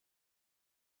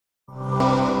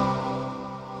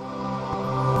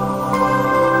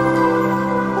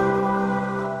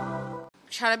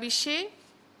সারা বিশ্বে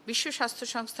বিশ্ব স্বাস্থ্য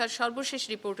সংস্থার সর্বশেষ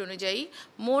রিপোর্ট অনুযায়ী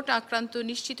মোট আক্রান্ত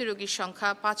নিশ্চিত রোগীর সংখ্যা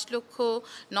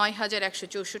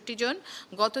 ৫,০৯,১৬৪ জন।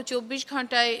 গত ২৪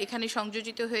 ঘন্টায় এখানে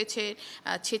সংযোজিত হয়েছে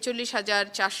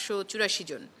 ৪৬,৪৮৪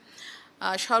 জন।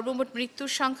 সর্বমোট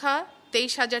মৃত্যুর সংখ্যা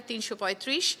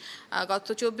 ২৩,৩৩৫। গত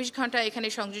 ২৪ ঘন্টায় এখানে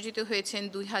সংযোজিত হয়েছেন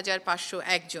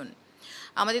 ২,৫০১ জন।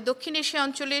 আমাদের দক্ষিণ এশিয়া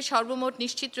অঞ্চলে সর্বমোট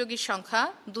নিশ্চিত রোগীর সংখ্যা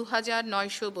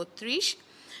 ২,৯৩২।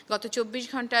 গত ২৪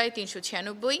 ঘন্টায়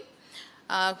 ৩৯৬।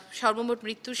 সর্বমোট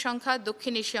মৃত্যুর সংখ্যা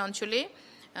দক্ষিণ এশিয়া অঞ্চলে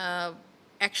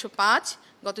 ১০৫।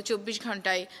 গত ২৪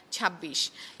 ঘন্টায় ২৬।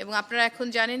 এবং আপনারা এখন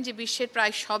জানেন যে বিশ্বের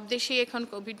প্রায় সব দেশেই এখন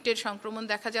কোভিডের সংক্রমণ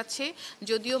দেখা যাচ্ছে,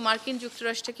 যদিও মার্কিন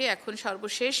যুক্তরাষ্ট্রকে এখন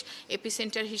সর্বশেষ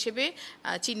এপিসেন্টার হিসেবে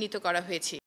চিহ্নিত করা হয়েছে।